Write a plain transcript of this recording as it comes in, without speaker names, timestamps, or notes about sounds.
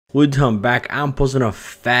I'm back. I'm posting a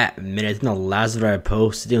fat minute. I think the last video I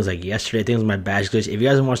posted, I think it was like yesterday. I think it was my badge glitch. If you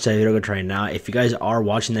guys haven't watched that video, go try it now. If you guys are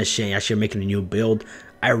watching that shit and actually making a new build,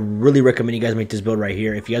 I really recommend you guys make this build right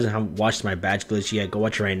here. If you guys haven't watched my badge glitch yet, go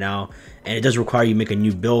watch it right now. And it does require you make a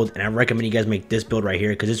new build, and I recommend you guys make this build right here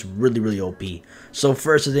because it's really OP. So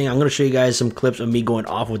first thing, I'm going to show you guys some clips of me going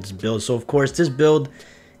off with this build. So of course, this build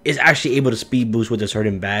is actually able to speed boost with a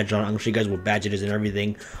certain badge on. I'm gonna show you guys what badge it is and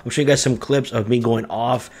everything. I'm showing you guys some clips of me going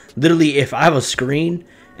off. Literally, if I have a screen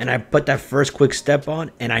and I put that first quick step on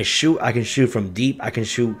and I shoot, I can shoot from deep, I can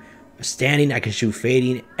shoot standing, I can shoot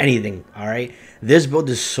fading, anything. All right, this build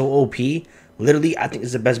is so OP. Literally, I think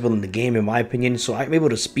it's the best build in the game, in my opinion. So I'm able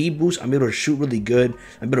to speed boost. I'm able to shoot really good.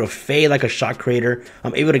 I'm able to fade like a shot creator.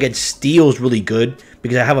 I'm able to get steals really good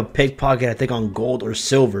because I have a pickpocket, I think, on gold or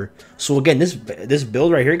silver. So again, this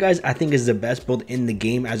build right here, guys, I think is the best build in the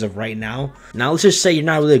game as of right now. Now, let's just say you're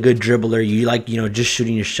not really a good dribbler. You like, just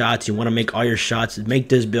shooting your shots. You want to make all your shots. Make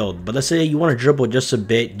this build. But let's say you want to dribble just a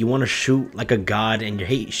bit. You want to shoot like a god and you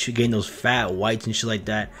hate getting those fat whites and shit like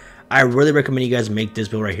that. I really recommend you guys make this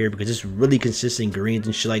build right here because it's really consistent greens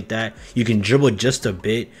and shit like that. You can dribble just a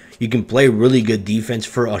bit. You can play really good defense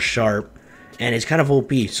for a sharp. And it's kind of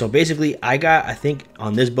OP. So basically, I think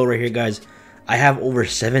on this build right here, guys, I have over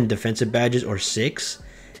 7 defensive badges or 6.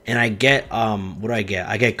 And I get, what do I get?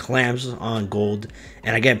 I get clamps on gold,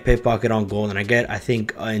 and I get pickpocket on gold, and I get, I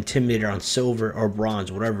think, intimidator on silver or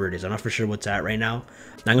bronze, whatever it is. I'm not for sure what's at right now.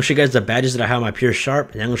 Now I'm gonna show you guys the badges that I have on my pure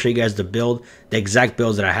sharp, and I'm gonna show you guys the build, the exact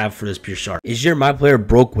builds that I have for this pure sharp. Is your MyPlayer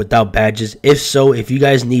broke without badges? If so, if you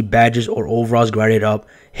guys need badges or overalls grinded up,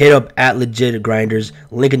 hit up at Legit Grinders.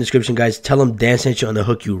 Link in the description, guys. Tell them Dan sent you on the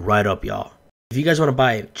hook you right up, y'all. If you guys want to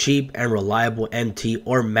buy cheap and reliable MT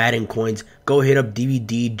or Madden coins, go hit up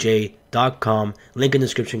dvdj.com. Link in the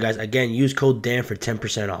description, guys. Again, use code Dan for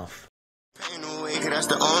 10% off. That's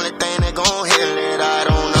the only thing that gon' heal it. I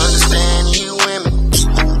don't understand you women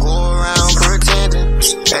who go around pretending.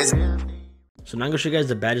 So now I'm going to show you guys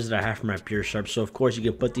the badges that I have for my pure sharp. So of course you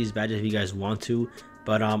can put these badges if you guys want to.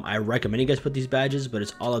 But I recommend you guys put these badges, but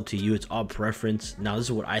it's all up to you. It's all preference. Now this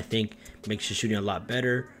is what I think makes you shooting a lot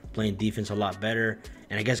better, playing defense a lot better,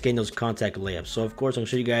 and I guess getting those contact layups. So of course I'm gonna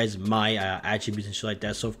show you guys my attributes and shit like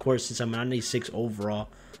that. So of course, since I'm 96 overall,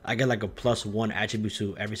 I get like a +1 attribute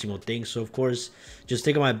to every single thing. So of course, just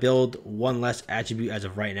take on my build, one less attribute as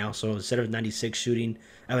of right now. So instead of 96 shooting,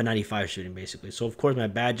 I have a 95 shooting basically. So of course my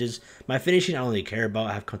badges, my finishing I don't really care about.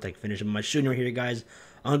 I have contact finish. My shooting right here, guys,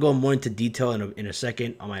 I'm gonna go more into detail in a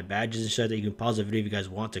second on my badges and shit. That you can pause the video if you guys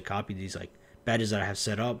want to copy these like badges that I have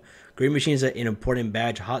set up. Green machine is an important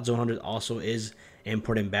badge. Hot zone 100 also is an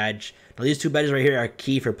important badge. Now these two badges right here are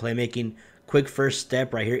key for playmaking. Quick first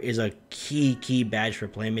step right here is a key badge for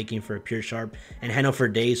playmaking for a pure sharp, and handle for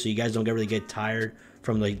days so you guys don't really get tired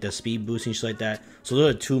from like the speed boosting shit like that. So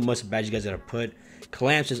those are 2 must badges you guys gotta put.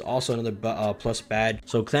 Clamps is also another plus badge.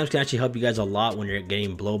 So clamps can actually help you guys a lot when you're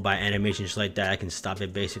getting blown by animations like that. I can stop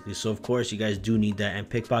it basically. So of course you guys do need that, and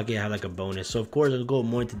pickpocket have like a bonus. So of course I'll go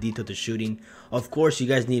more into detail to shooting. Of course you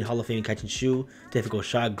guys need Hall of Fame catch and shoot. Difficult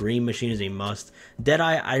shot. Green machine is a must.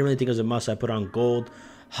 Deadeye I really think is a must. I put on gold.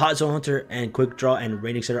 Hot zone hunter and quick draw and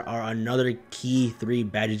range extender are another key 3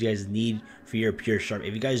 badges you guys need for your pure sharp.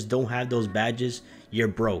 If you guys don't have those badges, you're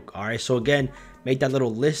broke. All right, so again, make that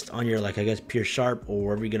little list on your, like, I guess pure sharp or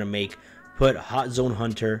wherever you're gonna make. Put hot zone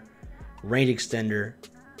hunter, range extender,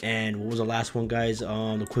 and what was the last one, guys?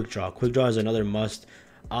 The quick draw. Quick draw is another must.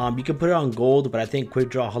 You can put it on gold, but I think quick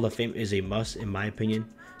draw Hall of Fame is a must in my opinion.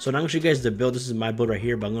 So now I'm gonna show you guys the build. This is my build right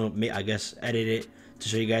here, but I'm gonna I guess edit it to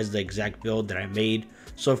show you guys the exact build that I made.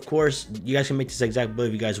 So of course you guys can make this exact build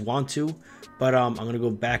if you guys want to, but I'm gonna go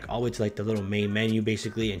back all the way to like the little main menu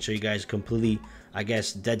basically and show you guys completely, I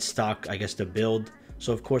guess, dead stock, I guess, the build.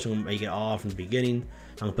 So of course I'm gonna make it all from the beginning.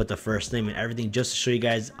 I'm gonna put the first name and everything just to show you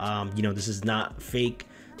guys, this is not fake.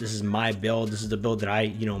 This is my build. This is the build that I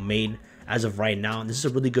made as of right now, and this is a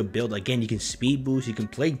really good build. Again, you can speed boost, you can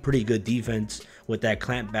play pretty good defense with that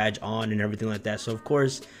clamp badge on and everything like that. So of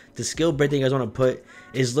course the skill break thing you guys want to put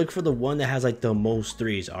is look for the one that has like the most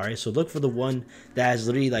 3s. All right, so look for the one that has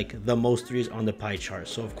literally like the most 3s on the pie chart.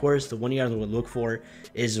 So of course the one you guys want to look for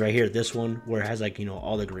is right here, this one where it has like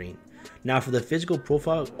all the green. Now for the physical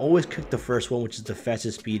profile, always click the first one, which is the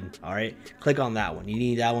fastest speed. All right, click on that one. You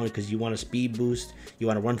need that one because you want to speed boost. You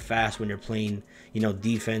want to run fast when you're playing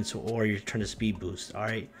defense or you're trying to speed boost. All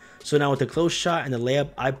right, so now with the close shot and the layup,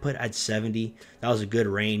 I put at 70. That was a good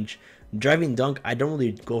range. Driving dunk, I don't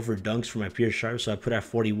really go for dunks for my pure sharp, so I put at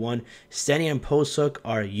 41. Standing and post hook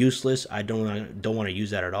are useless. I don't want to use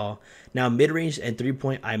that at all. Now mid range and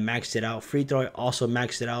 3-point, I maxed it out. Free throw, I also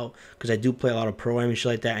maxed it out because I do play a lot of pro and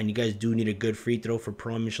shit like that, and you guys do need a good free throw for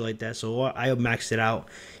pro and shit like that. So I maxed it out.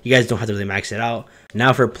 You guys don't have to really max it out.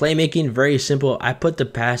 Now for playmaking, very simple. I put the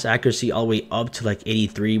pass accuracy all the way up to like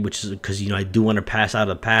 83, which is because I do want to pass out of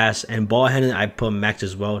the pass, and ball handling I put max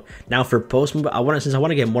as well. Now for post move, since I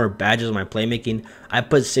want to get more badges on my playmaking, I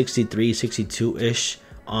put 63, 62 ish.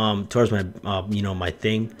 Towards my my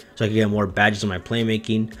thing, so I can get more badges on my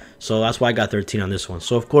playmaking. So that's why I got 13 on this one.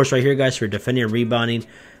 So of course right here, guys, for defending and rebounding,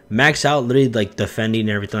 max out literally like defending and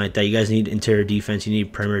everything like that. You guys need interior defense, you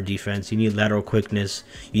need perimeter defense, you need lateral quickness,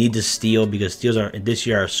 you need to steal, because steals are this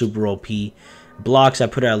year are super OP. Blocks, I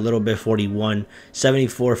put it at a little bit, 41,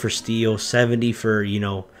 74 for steal, 70 for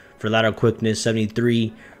for lateral quickness,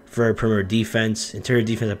 73 for perimeter defense. Interior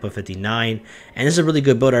defense, I put 59. And this is a really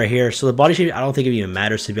good build right here. So the body shape, I don't think it even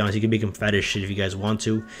matters, to be honest. You can make him fat as shit if you guys want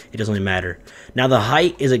to. It doesn't really matter. Now the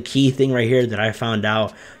height is a key thing right here that I found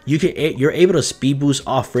out. You're able to speed boost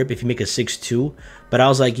off rip if you make a 6'2". But I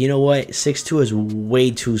was like, you know what? 6'2" is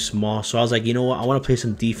way too small. So I was like, you know what? I want to play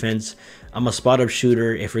some defense. I'm a spot up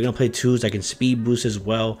shooter. If we're gonna play twos, I can speed boost as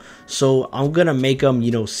well. So I'm gonna make him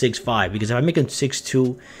 6'5", because if I make him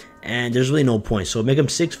 6'2", and there's really no point, so make him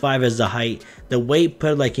 6'5" as the height. The weight,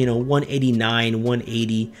 put like 189,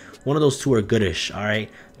 180. One of those two are goodish. All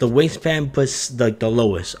right. The wingspan puts like the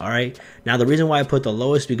lowest. All right. Now the reason why I put the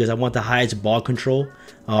lowest, because I want the highest ball control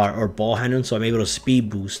or ball handling, so I'm able to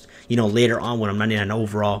speed boost later on when I'm 99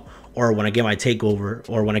 overall, or when I get my takeover,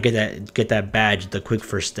 or when I get that badge, the quick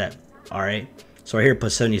first step. All right. So right here,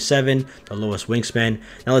 put 77, the lowest wingspan.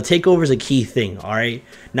 Now the takeover is a key thing. All right.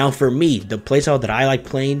 Now for me, the playstyle that I like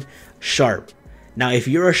playing, sharp. Now if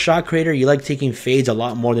you're a shot creator, you like taking fades a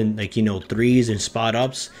lot more than threes and spot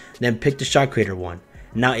ups, then pick the shot creator one.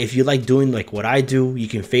 Now if you like doing like what I do, you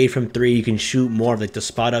can fade from 3, you can shoot more of like the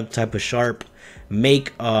spot up type of sharp.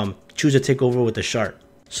 Choose a takeover with the sharp.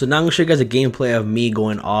 So now I'm gonna show you guys a gameplay of me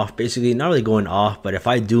going off. Basically, not really going off, but if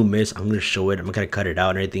I do miss, I'm gonna show it. I'm gonna cut it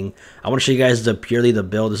out and everything. I want to show you guys purely the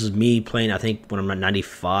build. This is me playing, I think, when I'm at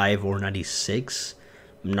 95 or 96.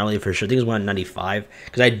 I'm not really for sure. I think it's when I'm 95,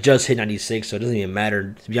 because I just hit 96, so it doesn't even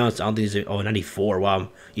matter. To be honest, I don't think it's 94. Wow, I'm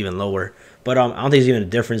even lower. But I don't think there's even a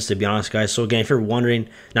difference, to be honest, guys. So again, if you're wondering,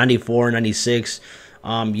 94, 96.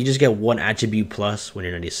 You just get 1 attribute plus when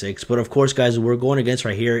you're 96. But of course, guys, we're going against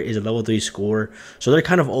right here is a level 3 scorer, so they're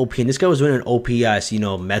kind of OP. And this guy was doing an OP ass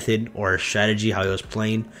method or strategy how he was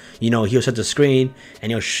playing. He'll set the screen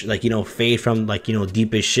and he'll fade from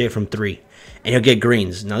deep as shit from 3, and he'll get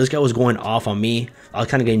greens. Now this guy was going off on me. I was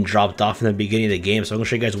kind of getting dropped off in the beginning of the game, so I'm gonna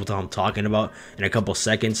show you guys what I'm talking about in a couple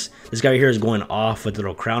seconds. This guy right here is going off with the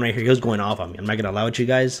little crown right here. He was going off on me. I'm not gonna lie with you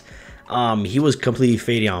guys. He was completely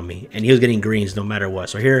fading on me, and he was getting greens no matter what.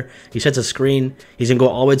 So here he sets a screen, he's gonna go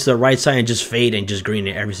all the way to the right side and just fade and just green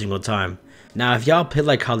it every single time. Now if y'all play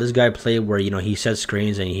like how this guy played, where he set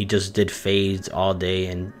screens and he just did fades all day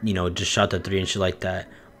and just shot the 3 and shit like that,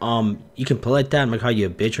 you can play like that. I'm not calling you a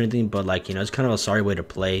bitch or anything, but it's kind of a sorry way to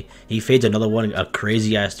play. He fades another one, a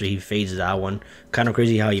crazy ass 3. He fades that one. Kind of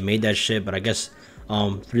crazy how he made that shit, but I guess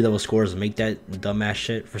 3-level scorers make that dumbass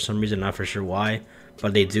shit for some reason. Not for sure why,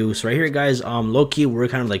 but they do. So right here, guys, low key we're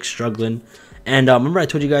kind of like struggling. And remember I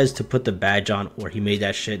told you guys to put the badge on where he made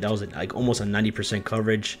that shit. That was like almost a 90%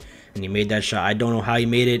 coverage, and he made that shot. I don't know how he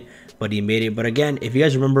made it, but he made it. But again, if you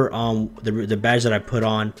guys remember the badge that I put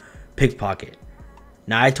on, pickpocket.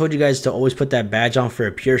 Now I told you guys to always put that badge on for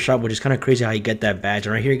a pure shot, which is kind of crazy how you get that badge.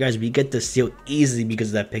 And right here, guys, we get the steal easily because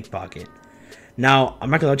of that pickpocket. Now I'm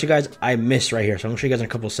not gonna let you guys, I missed right here, so I'm gonna show you guys in a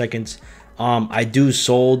couple seconds. I do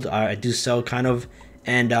sell kind of,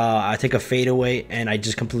 and I take a fadeaway and I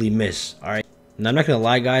just completely miss. All right. Now I'm not gonna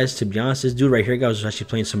lie, guys, to be honest, this dude right here, guys, was actually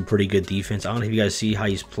playing some pretty good defense. I don't know if you guys see how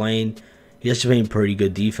he's playing. He's actually playing pretty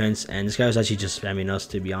good defense, and this guy was actually just spamming us,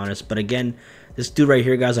 to be honest. But again, this dude right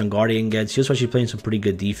here, guys, on Guardian Gets, he was actually playing some pretty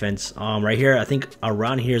good defense. Right here, I think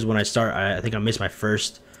around here is when I start. I think I missed my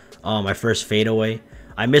first fadeaway.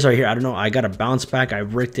 I missed right here. I don't know. I got a bounce back. I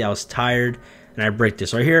bricked it. I was tired, and I bricked this.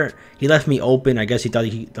 So right here, he left me open. I guess he thought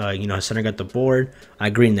he, center got the board. I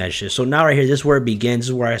greened that shit. So now right here, this is where it begins. This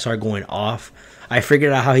is where I start going off. I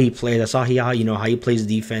figured out how he plays. I saw how he plays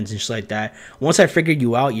defense and shit like that. Once I figured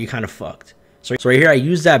you out, you're kind of fucked. So right here, I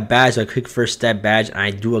use that badge, a quick first step badge, and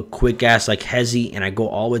I do a quick ass like hezzy, and I go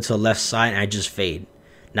all the way to the left side, and I just fade.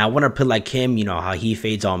 Now, I want to play like him, you know, how he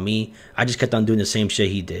fades on me. I just kept on doing the same shit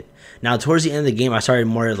he did. Now, towards the end of the game, I started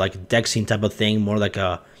more like deck scene type of thing, more like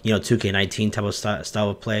a, you know, 2K19 type of style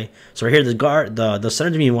of play. So right here, the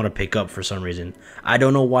center didn't even want to pick up for some reason. I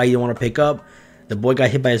don't know why he didn't want to pick up. The boy got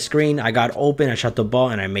hit by his screen. I got open. I shot the ball,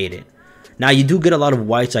 and I made it. Now, you do get a lot of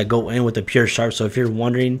whites that go in with the pure sharp. So if you're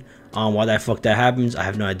wondering why the fuck that happens, I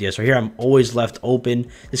have no idea. So here, I'm always left open.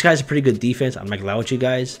 This guy's a pretty good defense. I'm not gonna lie with you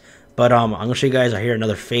guys. But I'm gonna show you guys. I hear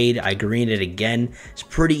another fade. I greened it again. It's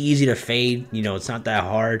pretty easy to fade. You know, it's not that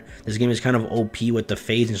hard. This game is kind of OP with the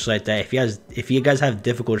fades and shit like that. If you guys have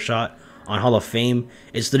difficult shot on Hall of Fame,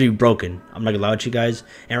 it's literally broken. I'm not gonna lie with you guys.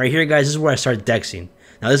 And right here, guys, this is where I start dexing.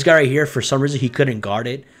 Now this guy right here, for some reason, he couldn't guard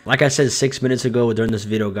it. Like I said 6 minutes ago during this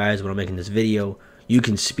video, guys, when I'm making this video, you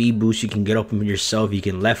can speed boost, you can get open yourself, you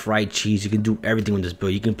can left, right, cheese, you can do everything with this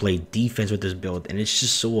build. You can play defense with this build, and it's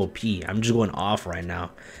just so OP. I'm just going off right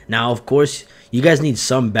now. Now, of course, you guys need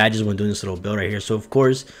some badges when doing this little build right here. So, of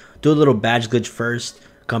course, do a little badge glitch first.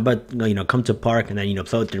 Come to park, and then, you know,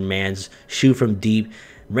 play with your mans, shoot from deep.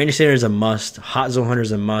 Range center is a must. Hot zone hunter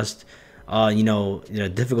is a must.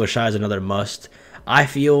 Difficult shot is another must. I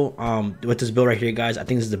feel with this build right here, guys, I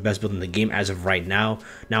think this is the best build in the game as of right now.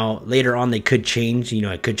 Now, later on, they could change. You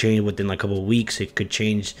know, it could change within like a couple of weeks. It could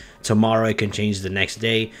change tomorrow. It can change the next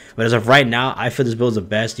day. But as of right now, I feel this build is the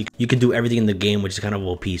best. You can do everything in the game, which is kind of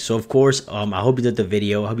OP. So, of course, I hope you did the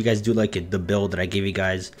video. I hope you guys do like the build that I gave you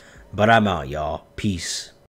guys. But I'm out, y'all. Peace.